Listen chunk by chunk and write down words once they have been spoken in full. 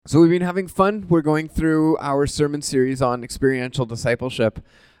So we've been having fun. We're going through our sermon series on experiential discipleship,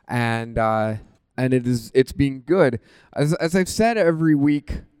 and it's been good. As I've said every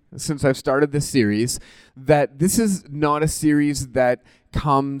week since I've started this series, that this is not a series that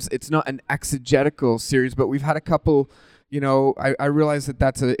comes. It's not an exegetical series, but we've had a couple. I realize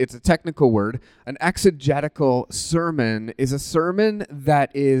that it's a technical word. An exegetical sermon is a sermon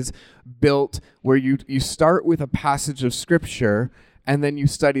that is built where you start with a passage of scripture, and then you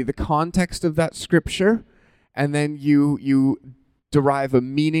study the context of that scripture, and then you derive a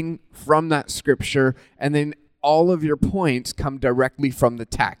meaning from that scripture, and then all of your points come directly from the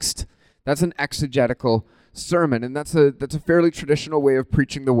text. That's an exegetical sermon, and that's a fairly traditional way of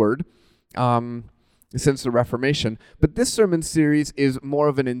preaching the word since the Reformation. But this sermon series is more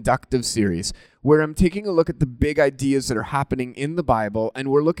of an inductive series where I'm taking a look at the big ideas that are happening in the Bible,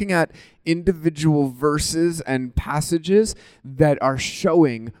 and we're looking at individual verses and passages that are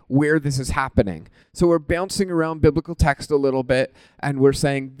showing where this is happening. So we're bouncing around biblical text a little bit, and we're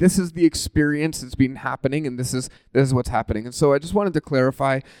saying this is the experience that's been happening, and this is what's happening. And so I just wanted to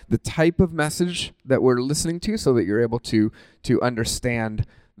clarify the type of message that we're listening to so that you're able to understand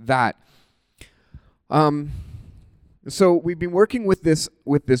that. So we've been working with this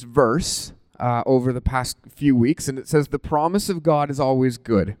verse over the past few weeks, and it says, "The promise of God is always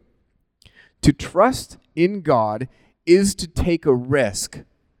good. To trust in God is to take a risk.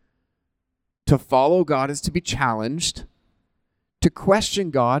 To follow God is to be challenged. To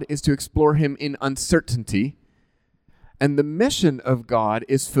question God is to explore Him in uncertainty. And the mission of God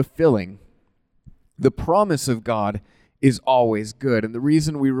is fulfilling. The promise of God is always good." And the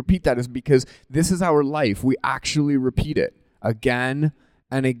reason we repeat that is because this is our life. We actually repeat it again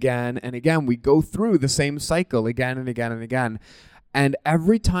and again and again. We go through the same cycle again and again and again. And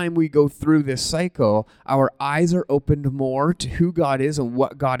every time we go through this cycle, our eyes are opened more to who God is and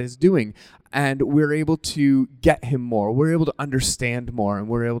what God is doing. And we're able to get Him more. We're able to understand more. And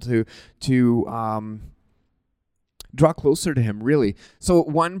we're able to draw closer to Him, really. So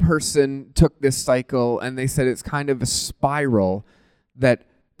one person took this cycle and they said it's kind of a spiral that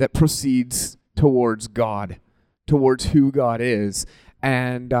proceeds towards God, towards who God is.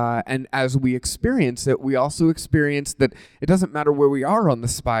 And as we experience it, we also experience that it doesn't matter where we are on the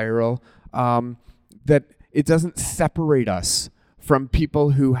spiral, that it doesn't separate us from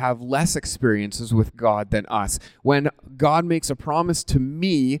people who have less experiences with God than us. When God makes a promise to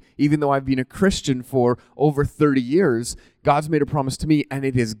me, even though I've been a Christian for over 30 years, God's made a promise to me and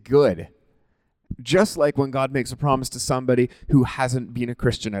it is good. Just like when God makes a promise to somebody who hasn't been a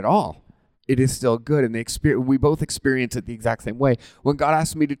Christian at all, it is still good, and we both experience it the exact same way. When God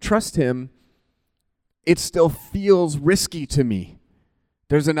asks me to trust Him, it still feels risky to me.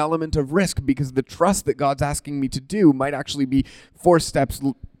 There's an element of risk because the trust that God's asking me to do might actually be 4 steps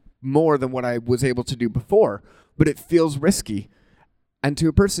more than what I was able to do before, but it feels risky. And to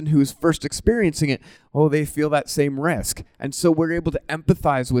a person who's first experiencing it, they feel that same risk. And so we're able to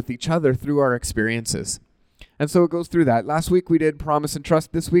empathize with each other through our experiences. And so it goes through that. Last week we did promise and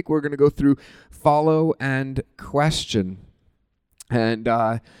trust. This week we're going to go through follow and question. And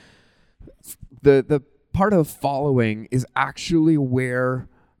the part of following is actually where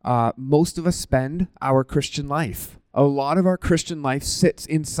most of us spend our Christian life. A lot of our Christian life sits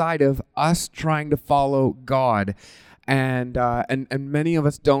inside of us trying to follow God. And many of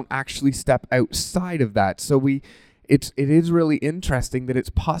us don't actually step outside of that. So it is really interesting that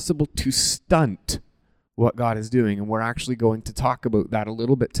it's possible to stunt what God is doing, and we're actually going to talk about that a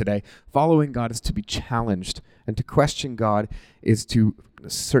little bit today. Following God is to be challenged, and to question God is to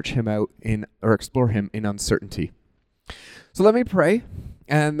search Him out or explore Him in uncertainty. So let me pray,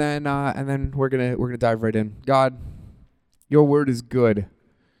 and then we're gonna dive right in. God, Your word is good.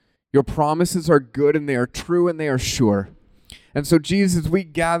 Your promises are good, and they are true, and they are sure. And so, Jesus, we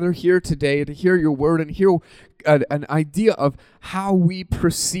gather here today to hear Your word and hear an idea of how we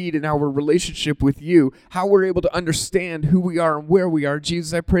proceed in our relationship with You, how we're able to understand who we are and where we are.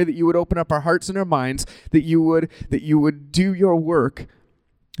 Jesus, I pray that You would open up our hearts and our minds, that you would do Your work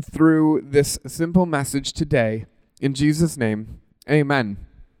through this simple message today. In Jesus' name, amen.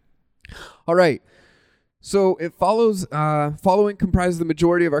 All right. So it follows, following comprises the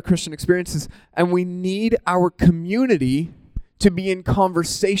majority of our Christian experiences, and we need our community to be in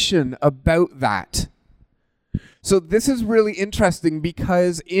conversation about that. So this is really interesting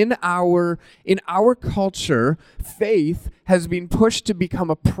because in our culture, faith has been pushed to become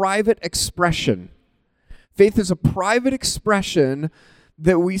a private expression. Faith is a private expression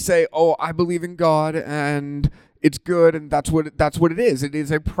that we say, I believe in God, and it's good, and that's what it is. It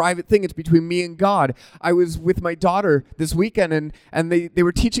is a private thing. It's between me and God. I was with my daughter this weekend, and they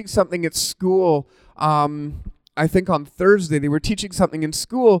were teaching something at school. I think on Thursday they were teaching something in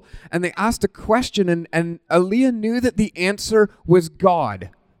school, and they asked a question, and Aaliyah knew that the answer was God.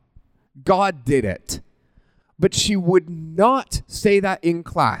 God did it. But she would not say that in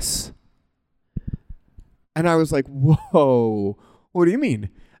class. And I was like, whoa, what do you mean?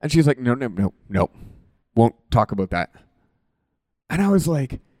 And she's like, no, won't talk about that. And I was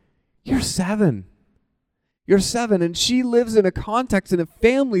like, you're 7. You're 7, and she lives in a context, in a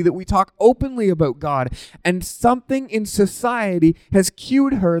family that we talk openly about God. And something in society has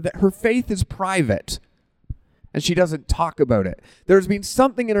cued her that her faith is private. And she doesn't talk about it. There's been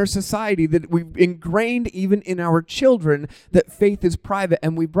something in our society that we've ingrained even in our children that faith is private,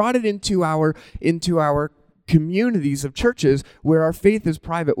 and we brought it into our communities of churches where our faith is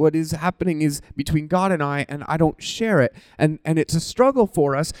private. What is happening is between God and I don't share it. And it's a struggle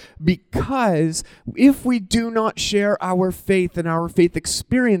for us, because if we do not share our faith and our faith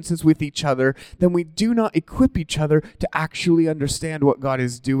experiences with each other, then we do not equip each other to actually understand what God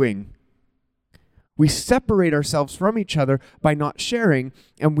is doing. We separate ourselves from each other by not sharing,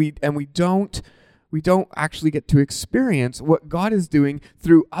 and we don't actually get to experience what God is doing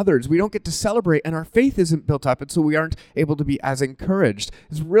through others. We don't get to celebrate, and our faith isn't built up, and so we aren't able to be as encouraged.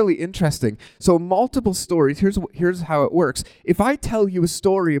 It's really interesting. So multiple stories. Here's how it works. If I tell you a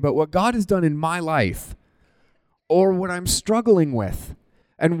story about what God has done in my life, or what I'm struggling with,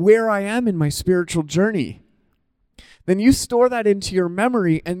 and where I am in my spiritual journey, then you store that into your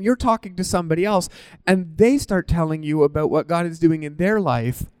memory, and you're talking to somebody else, and they start telling you about what God is doing in their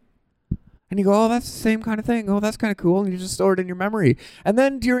life. And you go, oh, that's the same kind of thing. Oh, that's kind of cool. And you just store it in your memory. And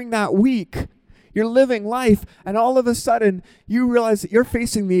then during that week, you're living life, and all of a sudden, you realize that you're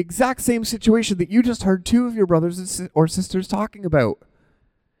facing the exact same situation that you just heard 2 of your brothers or sisters talking about.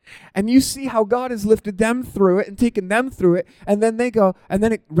 And you see how God has lifted them through it and taken them through it, and then they go, and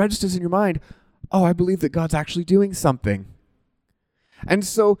then it registers in your mind, oh, I believe that God's actually doing something. And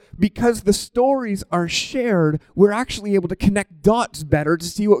so, because the stories are shared, we're actually able to connect dots better to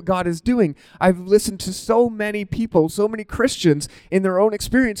see what God is doing. I've listened to so many people, so many Christians in their own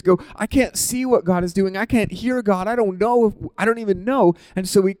experience go, I can't see what God is doing. I can't hear God. I don't even know. And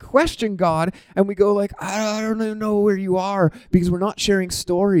so we question God, and we go like, I don't even know where you are, because we're not sharing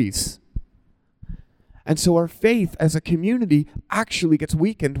stories. And so our faith as a community actually gets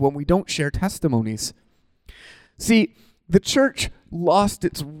weakened when we don't share testimonies. See, the church lost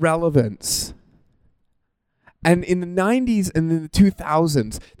its relevance. And in the 90s and in the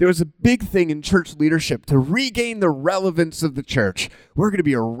 2000s, there was a big thing in church leadership to regain the relevance of the church. We're going to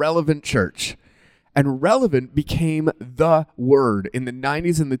be a relevant church. And relevant became the word in the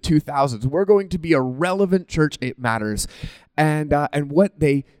 90s and the 2000s. We're going to be a relevant church. It matters. And what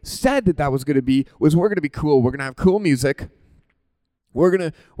they said that was going to be was, we're going to be cool. We're going to have cool music. We're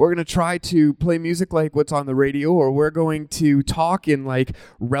gonna try to play music like what's on the radio, or we're going to talk in like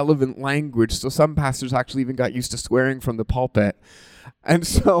relevant language. So some pastors actually even got used to swearing from the pulpit. And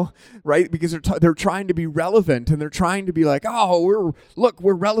so, right, because they're trying to be relevant, and they're trying to be like, oh,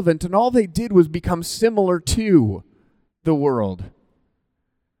 we're relevant, and all they did was become similar to the world.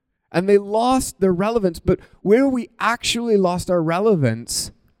 And they lost their relevance. But where we actually lost our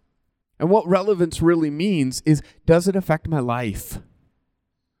relevance, and what relevance really means, is, does it affect my life?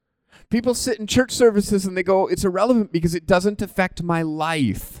 People sit in church services and they go, it's irrelevant because it doesn't affect my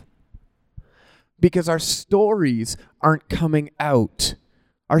life. Because our stories aren't coming out.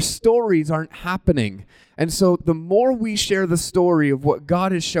 Our stories aren't happening. And so the more we share the story of what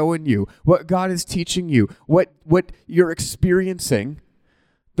God is showing you, what God is teaching you, what you're experiencing,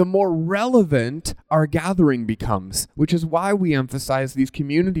 the more relevant our gathering becomes, which is why we emphasize these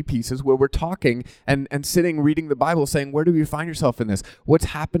community pieces where we're talking and sitting, reading the Bible, saying, where do you find yourself in this? What's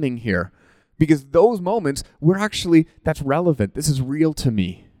happening here? Because those moments, that's relevant. This is real to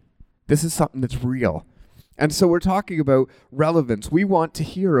me. This is something that's real. And so we're talking about relevance. We want to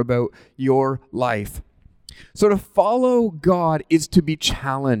hear about your life. So to follow God is to be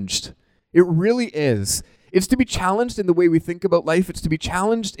challenged. It really is. It's to be challenged in the way we think about life. It's to be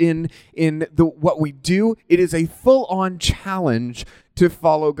challenged in what we do. It is a full-on challenge to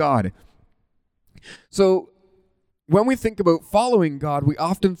follow God. So when we think about following God, we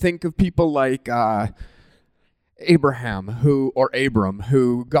often think of people like Abram,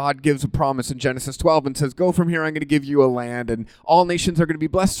 who God gives a promise in Genesis 12 and says, go from here, I'm going to give you a land, and all nations are going to be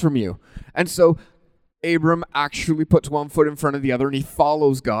blessed from you. And so Abram actually puts one foot in front of the other, and he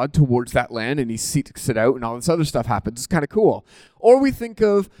follows God towards that land, and he seeks it out, and all this other stuff happens. It's kind of cool. Or we think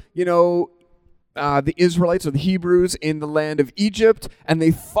of, the Israelites or the Hebrews in the land of Egypt, and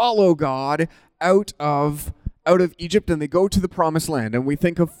they follow God out of Egypt, and they go to the promised land. And we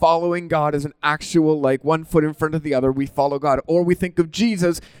think of following God as an actual, like, one foot in front of the other, we follow God. Or we think of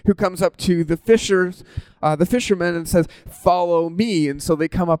Jesus, who comes up to the fishermen and says, follow me. And so they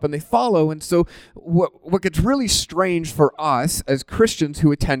come up and they follow. And so what gets really strange for us as Christians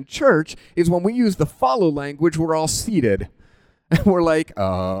who attend church is when we use the follow language, we're all seated. And we're like,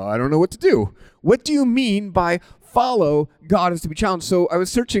 I don't know what to do. What do you mean by follow God is to be challenged? So I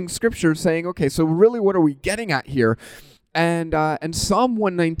was searching scripture saying, okay, so really what are we getting at here? And Psalm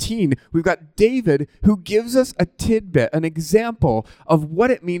 119, we've got David who gives us a tidbit, an example of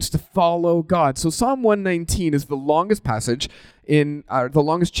what it means to follow God. So Psalm 119 is the longest passage the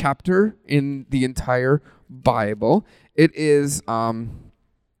longest chapter in the entire Bible. It is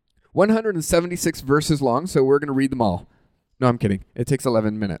 176 verses long, so we're going to read them all. No, I'm kidding. It takes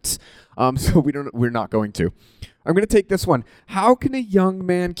 11 minutes. So we're not going to. I'm going to take this one. How can a young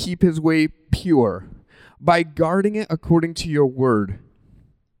man keep his way pure? By guarding it according to your word.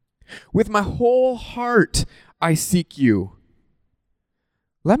 With my whole heart I seek you.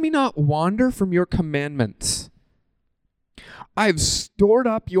 Let me not wander from your commandments. I've stored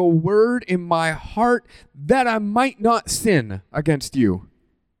up your word in my heart that I might not sin against you.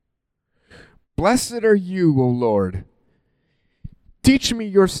 Blessed are you, O Lord. Teach me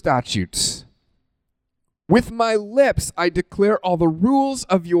your statutes. With my lips I declare all the rules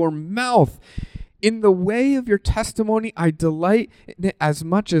of your mouth. In the way of your testimony I delight in it as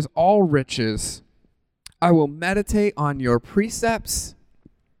much as all riches. I will meditate on your precepts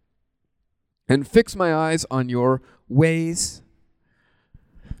and fix my eyes on your ways.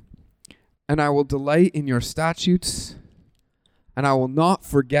 And I will delight in your statutes, and I will not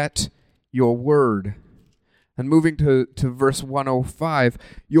forget your word. And moving to verse 105,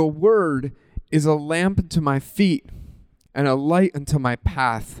 your word is a lamp unto my feet and a light unto my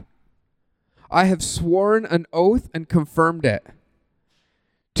path. I have sworn an oath and confirmed it,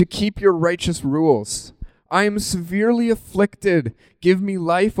 to keep your righteous rules. I am severely afflicted. Give me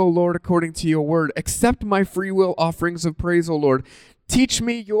life, O Lord, according to your word. Accept my free will offerings of praise, O Lord. Teach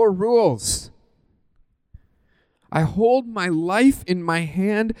me your rules. I hold my life in my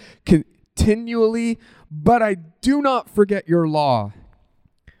hand continually, but I do not forget your law.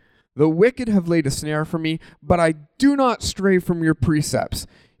 The wicked have laid a snare for me, but I do not stray from your precepts.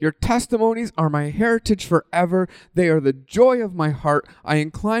 Your testimonies are my heritage forever. They are the joy of my heart. I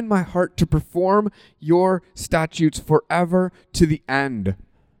incline my heart to perform your statutes forever to the end.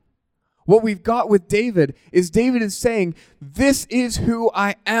 What we've got with David is saying, this is who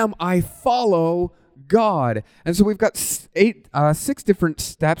I am. I follow God. And so we've got eight different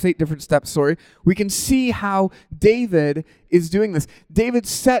steps. We can see how David is doing this. David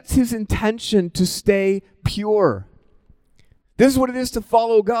sets his intention to stay pure. This is what it is to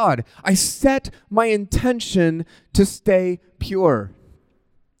follow God. I set my intention to stay pure.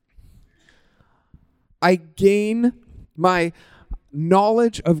 I gain my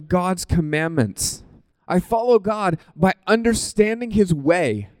knowledge of God's commandments. I follow God by understanding his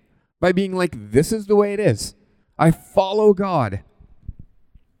way, by being like, this is the way it is. I follow God.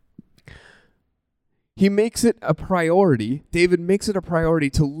 He makes it a priority. David makes it a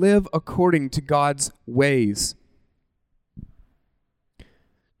priority to live according to God's ways.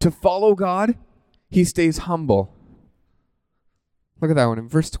 To follow God, he stays humble. Look at that one in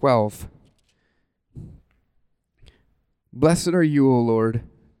verse 12. Blessed are you, O Lord.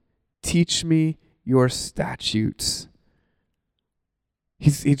 Teach me your statutes.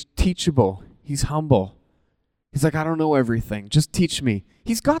 He's teachable. He's humble. He's like, I don't know everything. Just teach me.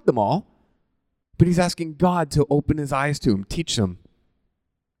 He's got them all. But he's asking God to open his eyes to him, teach him.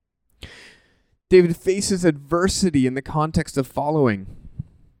 David faces adversity in the context of following.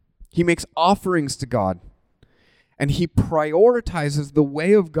 He makes offerings to God. And he prioritizes the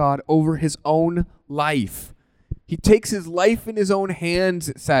way of God over his own life. He takes his life in his own hands,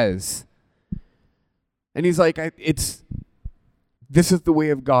 it says. And he's like, this is the way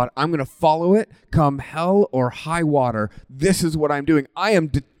of God. I'm going to follow it, come hell or high water. This is what I'm doing. I am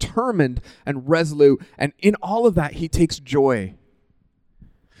determined and resolute. And in all of that, he takes joy.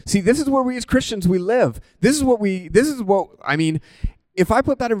 See, this is where we as Christians, we live. If I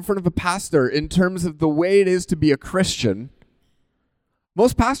put that in front of a pastor in terms of the way it is to be a Christian,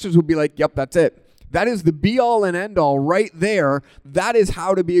 most pastors would be like, yep, that's it. That is the be-all and end-all right there. That is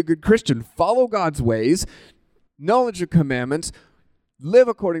how to be a good Christian. Follow God's ways, knowledge of commandments, live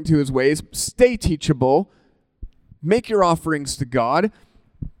according to his ways, stay teachable, make your offerings to God,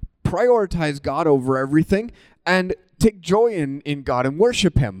 prioritize God over everything, and take joy in God and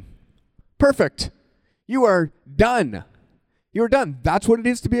worship him. Perfect. You are done. You're done. That's what it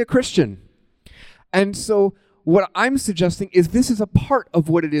is to be a Christian. And so what I'm suggesting is this is a part of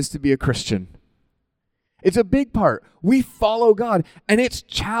what it is to be a Christian. It's a big part. We follow God, and it's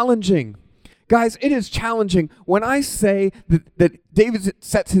challenging. Guys, it is challenging. When I say that David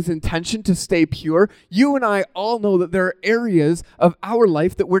sets his intention to stay pure, you and I all know that there are areas of our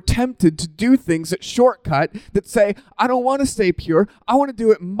life that we're tempted to do things that shortcut, that say, I don't want to stay pure. I want to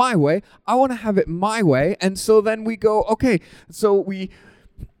do it my way. I want to have it my way. And so then we go, okay, so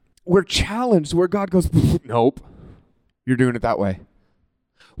we're challenged where God goes, nope, you're doing it that way.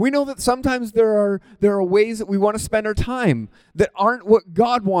 We know that sometimes there are ways that we want to spend our time that aren't what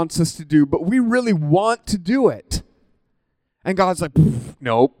God wants us to do, but we really want to do it. And God's like,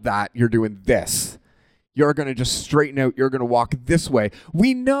 nope, you're doing this. You're going to just straighten out. You're going to walk this way.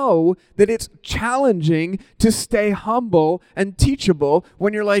 We know that it's challenging to stay humble and teachable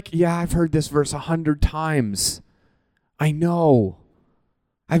when you're like, yeah, I've heard this verse 100 times. I know.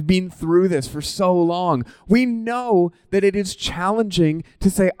 I've been through this for so long. We know that it is challenging to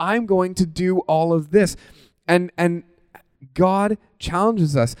say, I'm going to do all of this. And God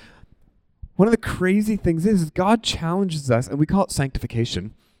challenges us. One of the crazy things is God challenges us, and we call it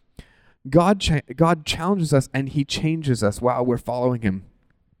sanctification. God challenges us, and he changes us while we're following him.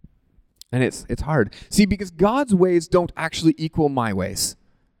 And it's hard. See, because God's ways don't actually equal my ways.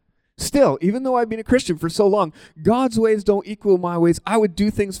 Still, even though I've been a Christian for so long, God's ways don't equal my ways. I would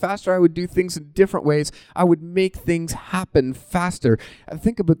do things faster. I would do things in different ways. I would make things happen faster. I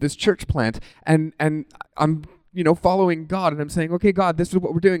think about this church plant, and I'm following God, and I'm saying, okay, God, this is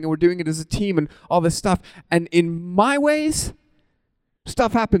what we're doing, and we're doing it as a team and all this stuff. And in my ways,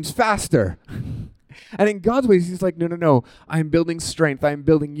 stuff happens faster. And in God's ways, he's like, no. I am building strength. I am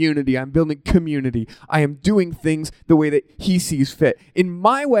building unity. I'm building community. I am doing things the way that he sees fit. In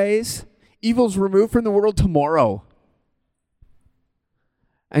my ways, evil's removed from the world tomorrow.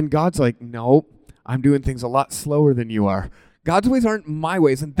 And God's like, no, I'm doing things a lot slower than you are. God's ways aren't my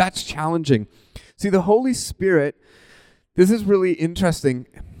ways, and that's challenging. See, the Holy Spirit, this is really interesting.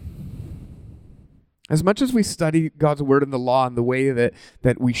 As much as we study God's word and the law and the way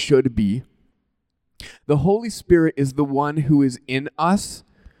that we should be, the Holy Spirit is the one who is in us,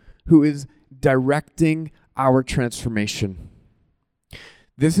 who is directing our transformation.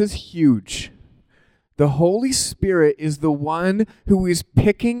 This is huge. The Holy Spirit is the one who is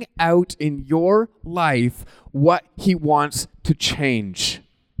picking out in your life what he wants to change.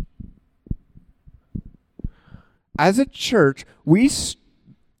 As a church,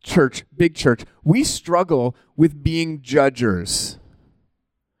 big church, we struggle with being judgers.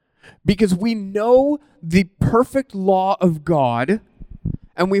 Because we know the perfect law of God,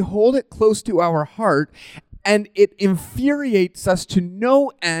 and we hold it close to our heart, and it infuriates us to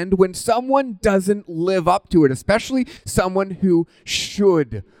no end when someone doesn't live up to it, especially someone who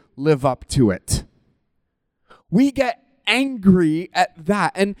should live up to it. We get angry at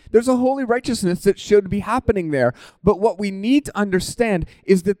that, and there's a holy righteousness that should be happening there. But what we need to understand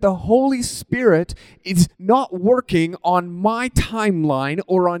is that the Holy Spirit is not working on my timeline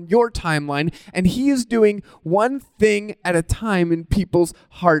or on your timeline, and he is doing one thing at a time in people's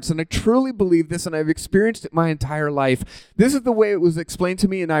hearts. And I truly believe this, and I've experienced it my entire life. This is the way it was explained to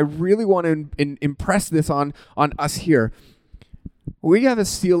me, and I really want to impress this on us here. We have a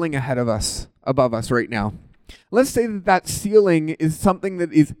ceiling ahead of us, above us right now. Let's say that ceiling is something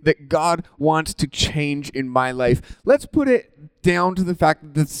that God wants to change in my life. Let's put it down to the fact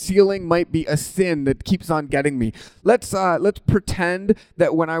that the ceiling might be a sin that keeps on getting me. Let's pretend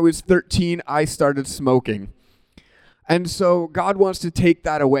that when I was 13, I started smoking. And so God wants to take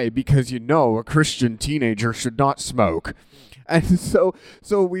that away because a Christian teenager should not smoke. And so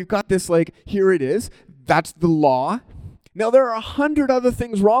we've got this here it is. That's the law. Now, there are 100 other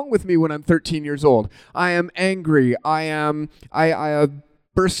things wrong with me when I'm 13 years old. I am angry. I have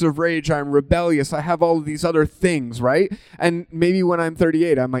bursts of rage. I'm rebellious. I have all of these other things, right? And maybe when I'm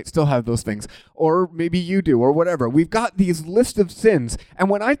 38, I might still have those things. Or maybe you do, or whatever. We've got these list of sins. And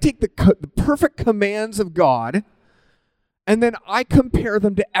when I take the perfect commands of God, and then I compare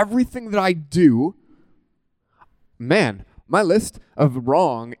them to everything that I do, man, my list of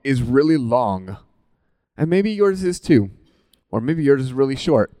wrong is really long. And maybe yours is too. Or maybe yours is really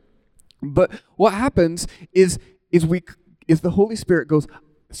short. But what happens is the Holy Spirit goes,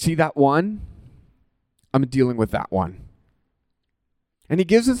 see that one? I'm dealing with that one. And he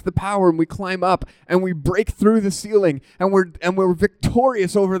gives us the power, and we climb up and we break through the ceiling, and we're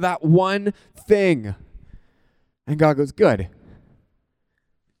victorious over that one thing. And God goes, good.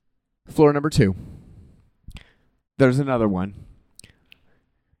 Floor number 2. There's another one.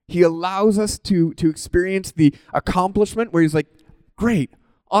 He allows us to experience the accomplishment where he's like, great,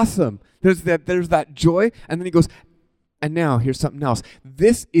 awesome. There's that joy. And then he goes, and now here's something else.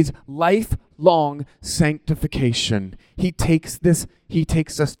 This is lifelong sanctification. He takes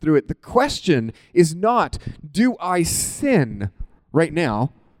us through it. The question is not, do I sin right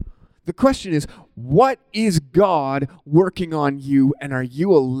now? The question is, what is God working on you, and are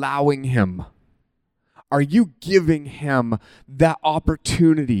you allowing him? Are you giving him that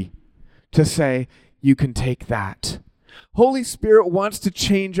opportunity to say, you can take that? Holy Spirit wants to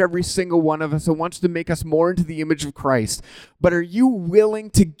change every single one of us and wants to make us more into the image of Christ. But are you willing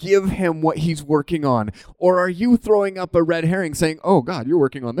to give him what he's working on? Or are you throwing up a red herring saying, oh, God, you're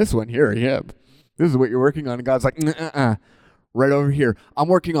working on this one here. Yeah, this is what you're working on. And God's like, right over here. I'm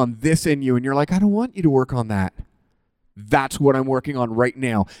working on this in you. And you're like, I don't want you to work on that. That's what I'm working on right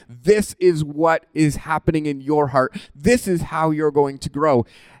now. This is what is happening in your heart. This is how you're going to grow.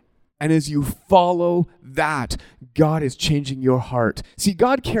 And as you follow that, God is changing your heart. See,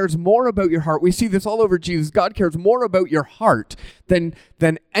 God cares more about your heart. We see this all over Jesus. God cares more about your heart than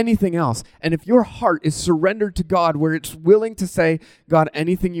anything else. And if your heart is surrendered to God, where it's willing to say, God,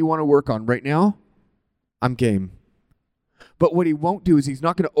 anything you want to work on right now, I'm game. But what he won't do is he's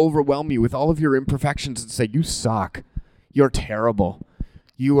not going to overwhelm you with all of your imperfections and say, you suck. You're terrible.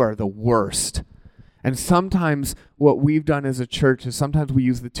 You are the worst. And sometimes what we've done as a church is sometimes we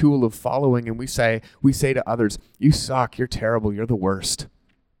use the tool of following and we say to others, you suck, you're terrible, you're the worst.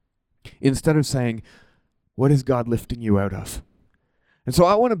 Instead of saying, what is God lifting you out of? And so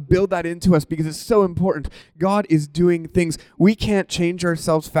I want to build that into us because it's so important. God is doing things. We can't change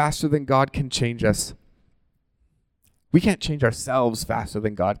ourselves faster than God can change us. We can't change ourselves faster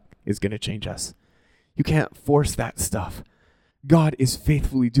than God is going to change us. You can't force that stuff. God is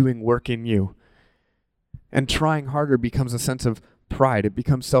faithfully doing work in you. And trying harder becomes a sense of pride. It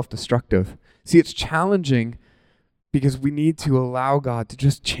becomes self-destructive. See, it's challenging because we need to allow God to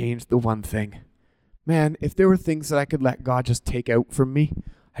just change the one thing. Man, if there were things that I could let God just take out from me,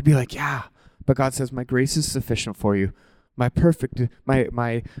 I'd be like, yeah. But God says, my grace is sufficient for you. My perfection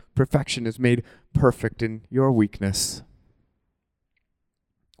is made perfect in your weakness.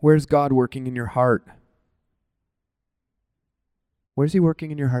 Where's God working in your heart? Where's he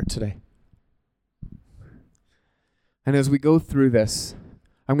working in your heart today? And as we go through this,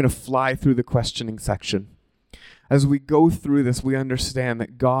 I'm going to fly through the questioning section. As we go through this, we understand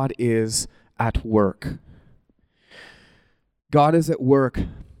that God is at work. God is at work.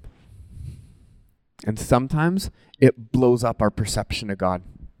 And sometimes it blows up our perception of God.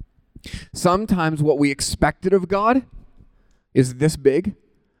 Sometimes what we expected of God is this big,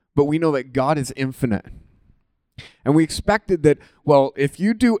 but we know that God is infinite. And we expected that, well, if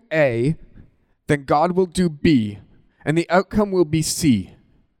you do A, then God will do B, and the outcome will be C.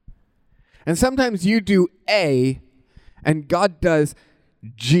 And sometimes you do A, and God does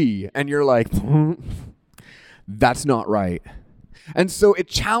G, and you're like, that's not right. And so it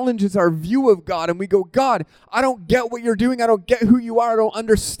challenges our view of God, and we go, God, I don't get what you're doing. I don't get who you are. I don't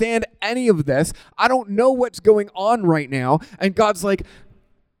understand any of this. I don't know what's going on right now. And God's like,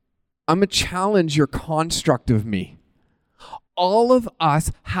 I'm going to challenge your construct of me. All of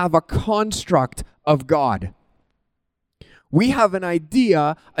us have a construct of God. We have an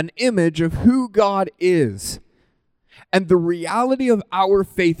idea, an image of who God is. And the reality of our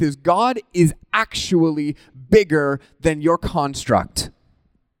faith is God is actually bigger than your construct.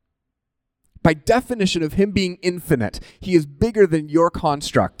 By definition of him being infinite, he is bigger than your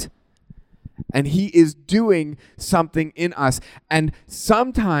construct. And he is doing something in us. And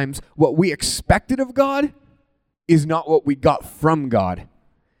sometimes what we expected of God is not what we got from God.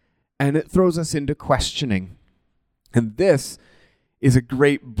 And it throws us into questioning. And this is a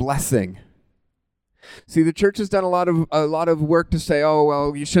great blessing. See, the church has done a lot of work to say, oh,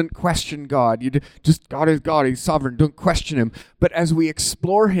 well, you shouldn't question God. Just God is God. He's sovereign. Don't question him. But as we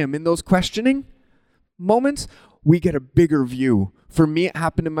explore him in those questioning moments, we get a bigger view. For me, it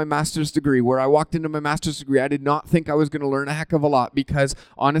happened in my master's degree. Where I walked into my master's degree, I did not think I was going to learn a heck of a lot because,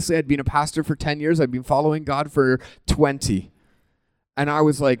 honestly, I'd been a pastor for 10 years. I'd been following God for 20. And I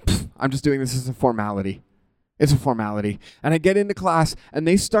was like, I'm just doing this as a formality. It's a formality. And I get into class, and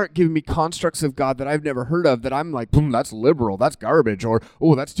they start giving me constructs of God that I've never heard of, that I'm like, that's liberal, that's garbage, or,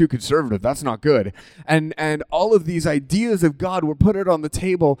 oh, that's too conservative, that's not good. And all of these ideas of God were put out on the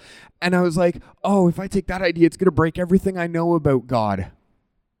table, and I was like, oh, if I take that idea, it's going to break everything I know about God.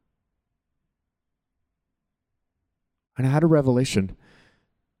 And I had a revelation.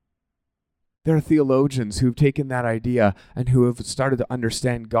 There are theologians who've taken that idea and who have started to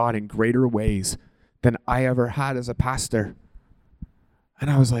understand God in greater ways than I ever had as a pastor. And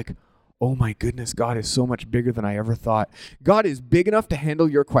I was like, oh my goodness, God is so much bigger than I ever thought. God is big enough to handle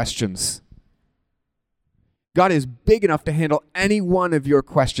your questions. God is big enough to handle any one of your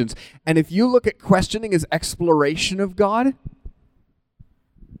questions. And if you look at questioning as exploration of God,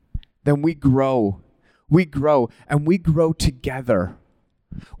 then we grow. We grow, and we grow together.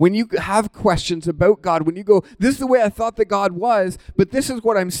 When you have questions about God, when you go, this is the way I thought that God was, but this is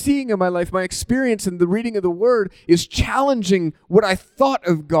what I'm seeing in my life, my experience and the reading of the Word is challenging what I thought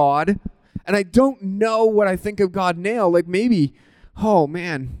of God, and I don't know what I think of God now. Like maybe, oh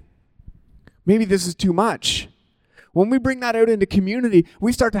man, maybe this is too much. When we bring that out into community,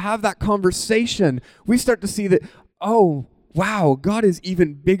 we start to have that conversation. We start to see that, oh, wow, God is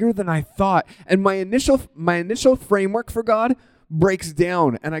even bigger than I thought. And my initial framework for God breaks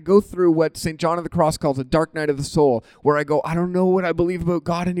down, and I go through what St. John of the Cross calls a dark night of the soul, where I go, I don't know what I believe about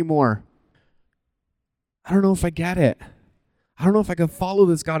God anymore. I don't know if I get it. I don't know if I can follow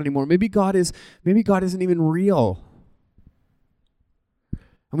this God anymore. Maybe God isn't even real.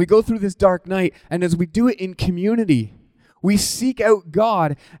 And we go through this dark night, and as we do it in community, we seek out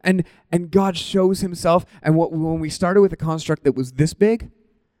God, and God shows himself. And when we started with a construct that was this big,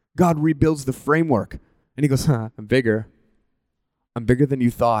 God rebuilds the framework. And he goes, I'm bigger. I'm bigger than you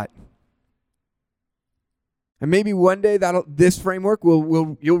thought. And maybe one day this framework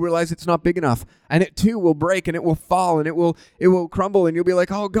you'll realize it's not big enough. And it too will break, and it will fall, and it will crumble, and you'll be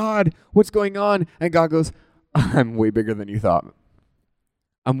like, oh God, what's going on? And God goes, I'm way bigger than you thought.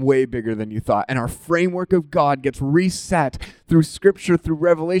 I'm way bigger than you thought. And our framework of God gets reset through Scripture, through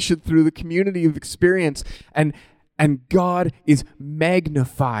revelation, through the community of experience. And God is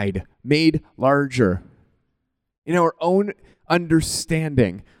magnified, made larger. In our own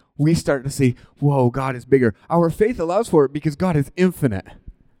understanding, we start to see, whoa, God is bigger. Our faith allows for it because God is infinite.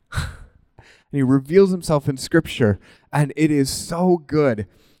 And he reveals himself in Scripture, and it is so good.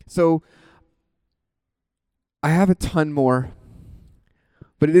 So I have a ton more,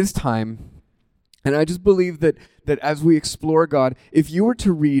 but it is time. And I just believe that as we explore God, if you were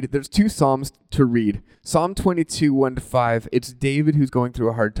to read, there's 2 Psalms to read. Psalm 22, 1-5, it's David who's going through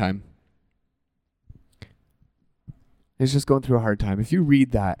a hard time. He's just going through a hard time. If you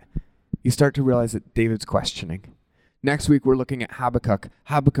read that, you start to realize that David's questioning. Next week, we're looking at Habakkuk.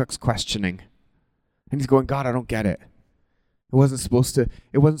 Habakkuk's questioning. And he's going, God, I don't get it. It wasn't supposed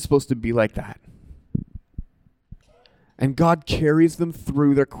to be like that. And God carries them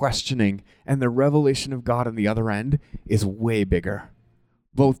through their questioning, and the revelation of God on the other end is way bigger.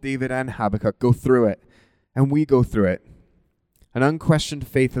 Both David and Habakkuk go through it, and we go through it. An unquestioned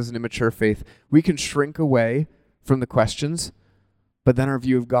faith is an immature faith. We can shrink away from the questions, but then our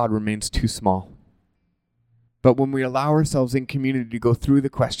view of God remains too small. But when we allow ourselves in community to go through the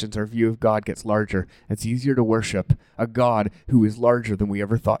questions, our view of God gets larger. It's easier to worship a God who is larger than we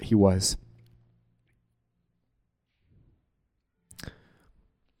ever thought he was.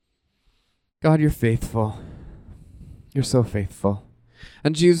 God, you're faithful. You're so faithful.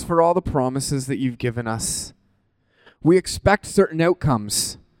 And Jesus, for all the promises that you've given us, we expect certain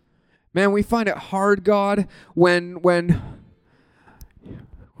outcomes. Man, we find it hard, God, when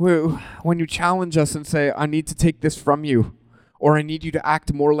you challenge us and say, I need to take this from you, or I need you to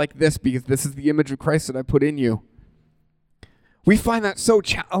act more like this because this is the image of Christ that I put in you. We find that so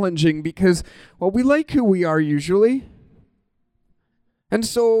challenging because, well, we like who we are usually. And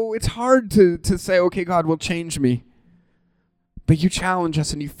so it's hard to say, okay, God will change me. But you challenge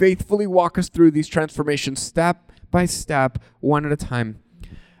us and you faithfully walk us through these transformations step by step, one at a time.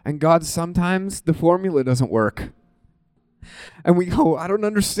 And God, sometimes the formula doesn't work. And we go, I don't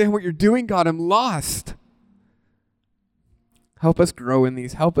understand what you're doing, God. I'm lost. Help us grow in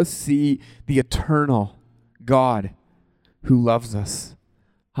these. Help us see the eternal God who loves us.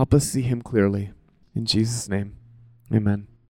 Help us see him clearly. In Jesus' name, amen.